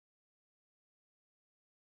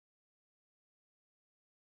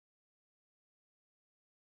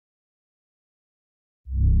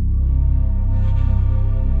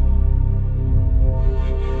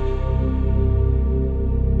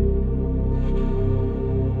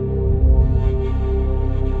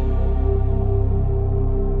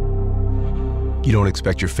You don't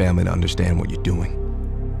expect your family to understand what you're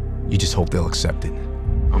doing. You just hope they'll accept it.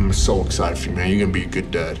 I'm so excited for you, man. You're gonna be a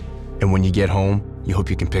good dad. And when you get home, you hope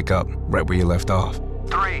you can pick up right where you left off.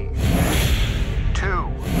 3, 2,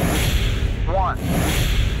 1.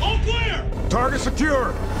 All clear! Target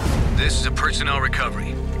secure! This is a personnel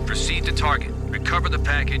recovery. Proceed to target, recover the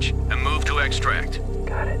package, and move to extract.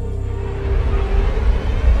 Got it.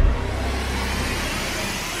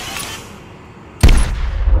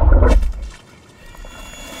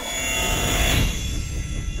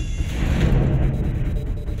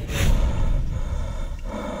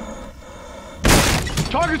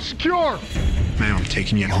 Target secure! Man, I'm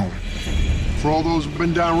taking you home. For all those who've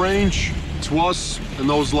been downrange, to us and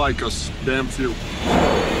those like us, damn few.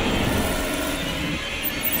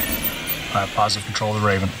 I have positive control of the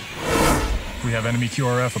Raven. We have enemy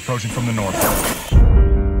QRF approaching from the north.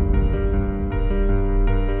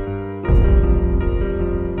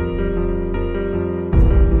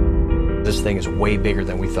 This thing is way bigger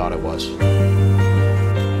than we thought it was.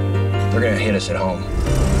 They're gonna hit us at home.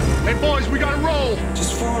 Hey boys, we gotta roll!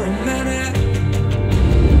 Just for a minute,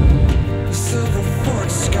 the silver fork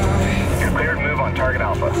sky. You're cleared to move on target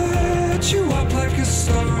Alpha. Lit you up like a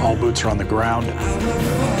star. All boots are on the ground.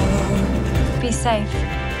 Be safe.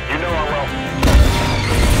 You know I will.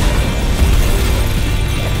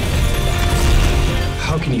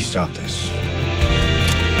 How can you stop this?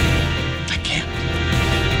 I can't.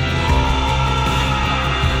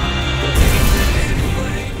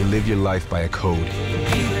 You live your life by a code.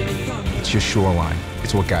 It's your shoreline.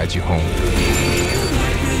 It's what guides you home.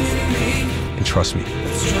 And trust me,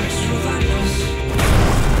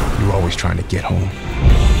 you're always trying to get home.